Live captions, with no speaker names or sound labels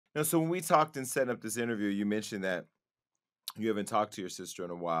Now, so when we talked and set up this interview, you mentioned that you haven't talked to your sister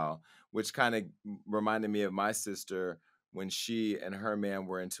in a while, which kind of reminded me of my sister when she and her man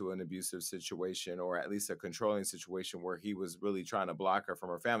were into an abusive situation, or at least a controlling situation where he was really trying to block her from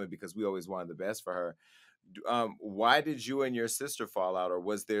her family because we always wanted the best for her. Why did you and your sister fall out, or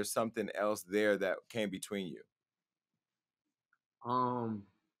was there something else there that came between you? Um,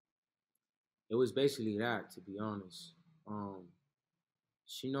 it was basically that, to be honest. Um,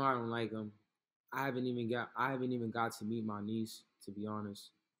 she know I don't like him. I haven't even got to meet my niece, to be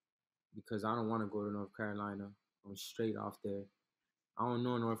honest, because I don't want to go to North Carolina. I'm straight off there. I don't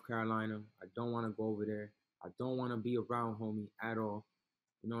know North Carolina. I don't want to go over there. I don't want to be around homie at all.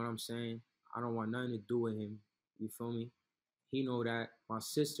 You know what I'm saying? I don't want nothing to do with him. You feel me? He know that. My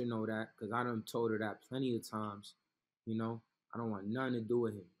sister know that because I done told her that plenty of times. You know, I don't want nothing to do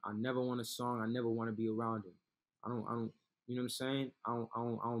with him. I never want a song. I never want to be around him. I don't. You know what I'm saying? I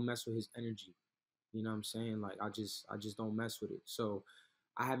don't mess with his energy. You know what I'm saying? Like I just don't mess with it. So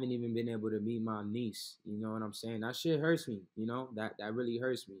I haven't even been able to meet my niece. You know what I'm saying? That shit hurts me. You know that really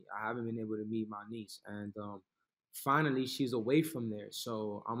hurts me. I haven't been able to meet my niece, and finally she's away from there.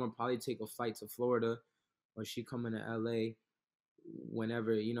 So I'm gonna probably take a flight to Florida, or she coming to LA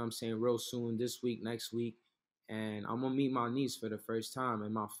whenever. You know what I'm saying? Real soon, this week, next week, and I'm gonna meet my niece for the first time,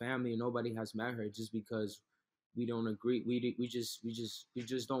 and my family. Nobody has met her just because we don't agree. We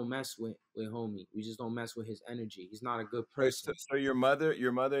just don't mess with homie. We just don't mess with his energy. He's not a good So, person. so your mother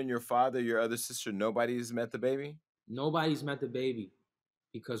and your father, your other sister, nobody's met the baby. Nobody's met the baby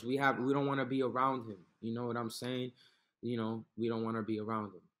because we don't want to be around him. You know what I'm saying? You know, we don't want to be around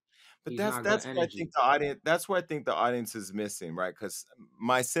him. But He's that's not good that's what I energy. think the audience that's what I think the audience is missing, right? Because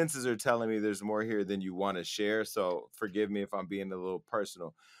my senses are telling me there's more here than you want to share. So forgive me if I'm being a little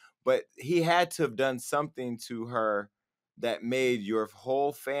personal. But he had to have done something to her that made your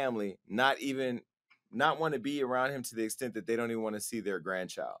whole family not want to be around him to the extent that they don't even want to see their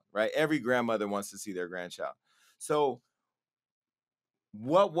grandchild, right? Every grandmother wants to see their grandchild. So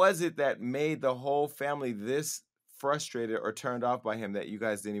what was it that made the whole family this frustrated or turned off by him that you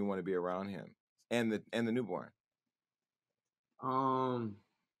guys didn't even want to be around him and the newborn? Um,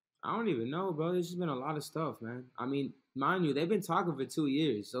 I don't even know, bro. There's just been a lot of stuff, man. I mean, mind you, they've been talking for 2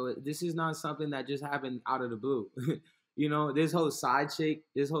 years, so this is not something that just happened out of the blue. You know, this whole side chick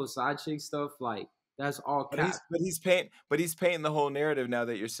stuff, like that's all But cap. he's painting the whole narrative now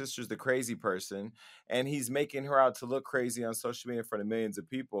that your sister's the crazy person, and he's making her out to look crazy on social media in front of millions of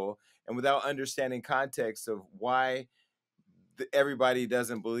people, and without understanding context of why everybody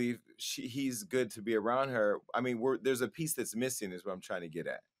doesn't believe he's good to be around her. I mean, there's a piece that's missing, is what I'm trying to get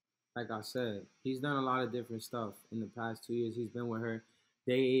at. Like I said, he's done a lot of different stuff in the past 2 years. He's been with her.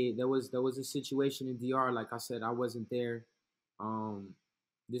 There was a situation in DR. Like I said, I wasn't there. Um,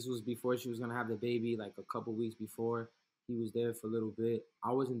 this was before she was gonna have the baby. Like a couple weeks before, he was there for a little bit.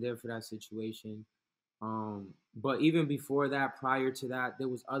 I wasn't there for that situation. But even before that, prior to that, there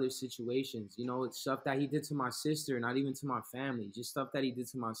was other situations. You know, it's stuff that he did to my sister, not even to my family. Just stuff that he did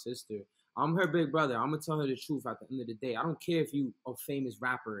to my sister. I'm her big brother. I'm gonna tell her the truth at the end of the day. I don't care if you a famous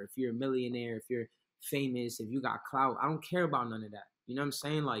rapper, if you're a millionaire, if you're famous, if you got clout. I don't care about none of that. You know what I'm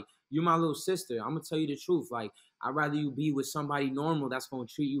saying? Like you're my little sister. I'm gonna tell you the truth. Like I'd rather you be with somebody normal that's gonna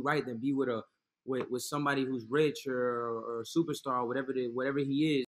treat you right than be with somebody who's rich or a superstar, whatever he is.